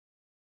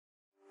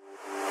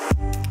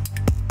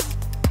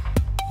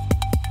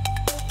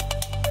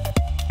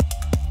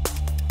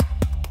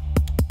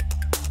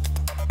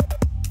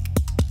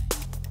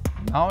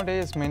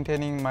Nowadays,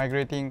 maintaining,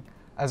 migrating,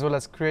 as well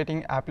as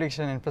creating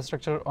application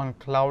infrastructure on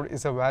cloud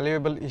is a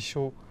valuable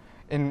issue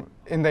in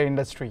the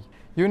industry.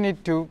 You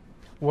need to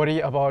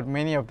worry about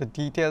many of the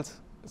details,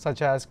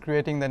 such as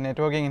creating the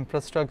networking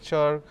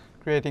infrastructure,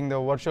 creating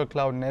the virtual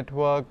cloud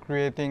network,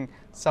 creating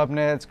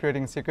subnets,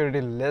 creating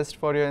security list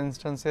for your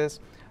instances.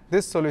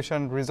 This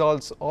solution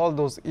resolves all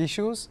those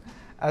issues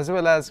as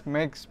well as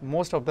makes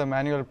most of the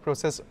manual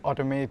process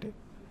automated.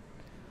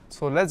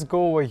 So let's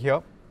go over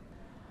here.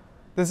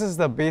 This is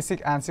the basic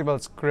Ansible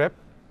script.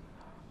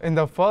 In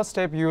the first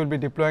step, you will be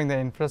deploying the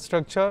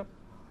infrastructure.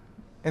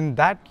 In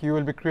that, you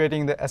will be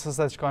creating the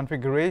SSH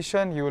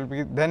configuration.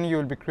 Then you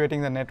will be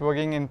creating the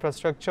networking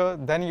infrastructure.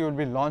 Then you will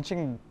be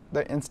launching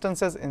the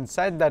instances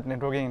inside that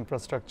networking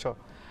infrastructure.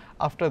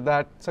 After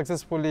that,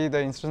 successfully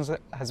the instance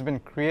has been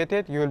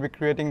created, you will be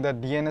creating the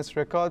DNS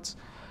records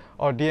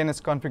or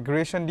DNS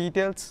configuration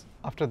details.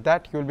 After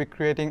that, you will be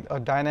creating a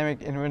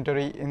dynamic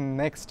inventory in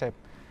next step.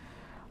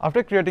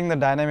 After creating the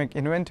dynamic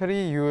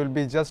inventory, you will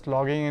be just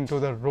logging into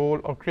the role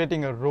or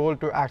creating a role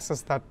to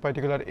access that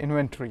particular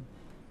inventory.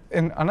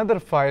 In another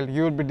file,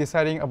 you will be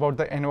deciding about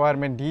the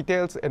environment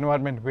details,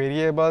 environment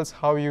variables,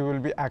 how you will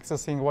be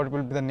accessing, what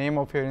will be the name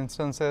of your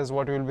instances,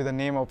 what will be the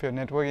name of your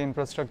networking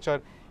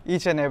infrastructure,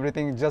 each and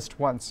everything just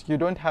once. You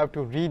don't have to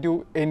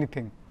redo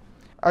anything.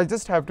 I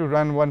just have to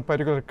run one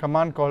particular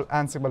command called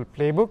Ansible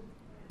playbook.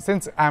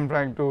 Since I'm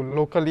trying to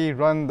locally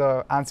run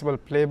the Ansible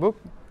playbook,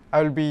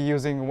 I will be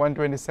using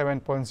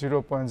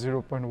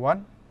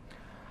 127.0.0.1.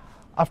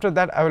 After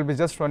that, I will be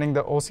just running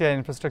the OCI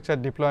infrastructure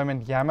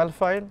deployment YAML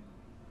file,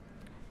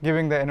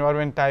 giving the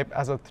environment type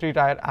as a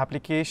 3-tier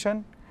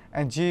application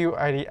and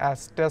GUID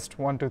as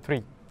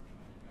test123.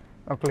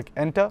 Now click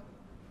enter.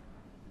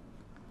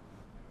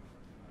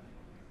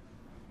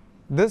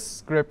 This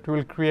script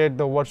will create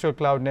the virtual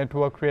cloud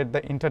network, create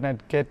the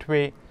internet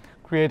gateway,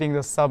 creating the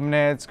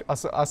subnets,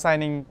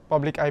 assigning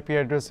public IP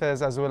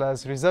addresses, as well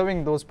as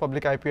reserving those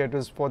public IP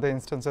addresses for the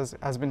instances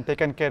has been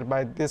taken care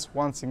by this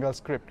one single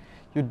script.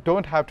 You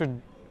don't have to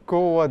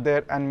go over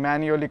there and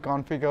manually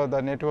configure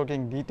the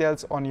networking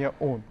details on your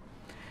own.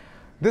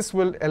 This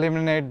will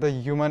eliminate the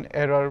human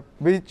error,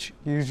 which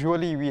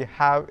usually we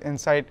have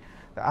inside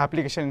the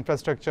application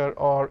infrastructure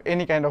or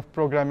any kind of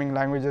programming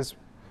languages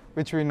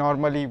which we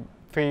normally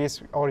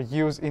face or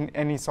use in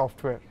any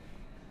software.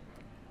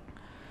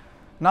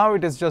 Now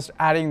it is just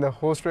adding the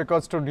host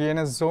records to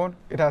DNS zone.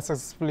 It has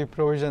successfully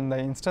provisioned the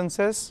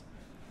instances.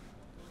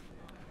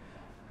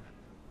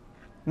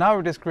 Now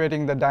it is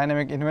creating the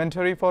dynamic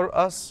inventory for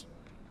us,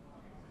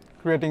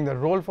 creating the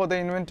role for the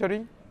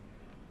inventory,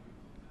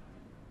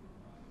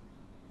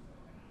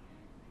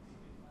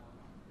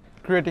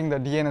 creating the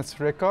DNS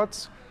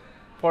records.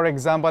 For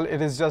example,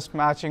 it is just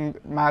matching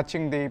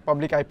the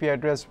public IP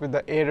address with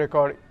the A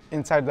record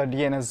inside the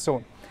DNS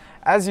zone.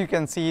 As you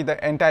can see, the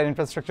entire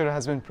infrastructure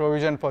has been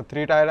provisioned for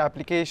 3-tier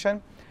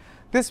application.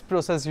 This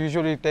process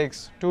usually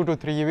takes 2 to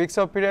 3 weeks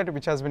of period,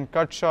 which has been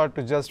cut short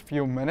to just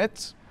few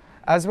minutes,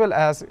 as well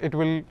as it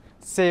will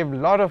save a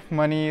lot of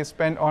money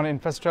spent on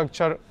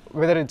infrastructure,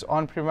 whether it's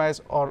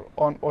on-premise or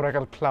on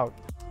Oracle Cloud.